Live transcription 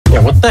Yeah,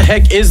 what the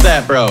heck is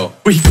that, bro?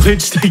 We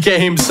glitched the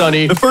game,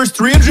 Sonny. The first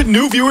 300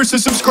 new viewers to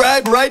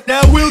subscribe right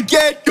now will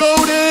get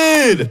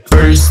goated!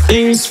 First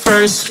things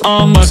first,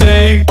 I'ma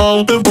say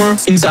all the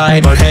work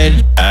inside my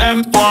head.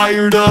 I'm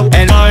fired up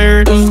and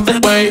tired of the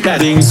way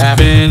that things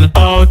happen.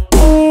 Oh,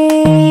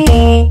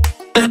 ooh,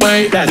 the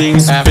way that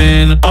things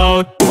happen.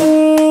 Oh,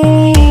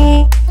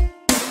 ooh.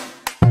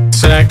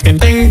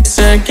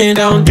 Second,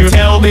 don't you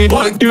tell me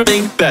what you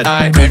think that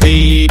I could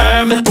be.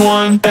 I'm the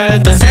one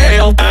at the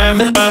sail, I'm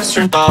the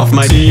bastard of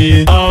my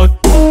seat. Oh,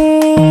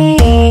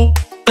 ooh,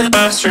 the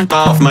bastard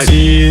of my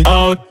seat.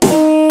 Oh,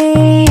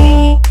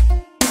 ooh.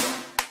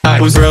 I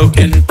was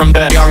broken from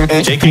that young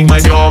age, taking my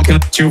dog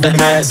to the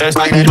mess as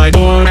I did my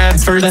door.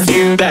 As for the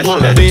few that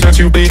love bitter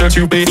to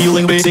be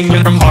feeling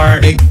singing from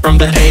heartache, from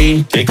the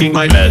pain, taking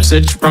my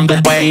message from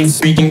the way,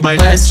 speaking my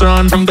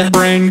lesson from the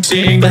brain,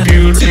 seeing the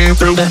beauty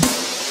through the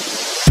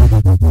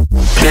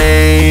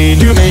pain.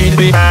 You made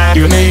me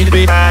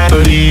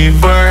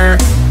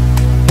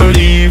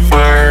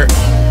believer.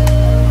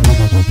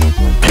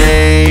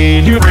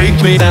 Pain, you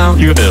break me down,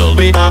 you build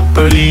me up,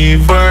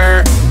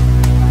 believer.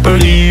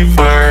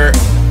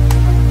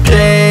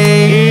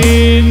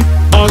 Pain,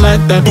 I'll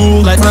let them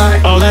fool, let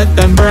right, I'll let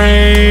them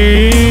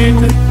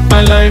brain.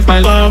 My life, my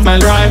love, my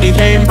drive, it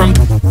came from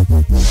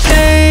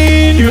pain.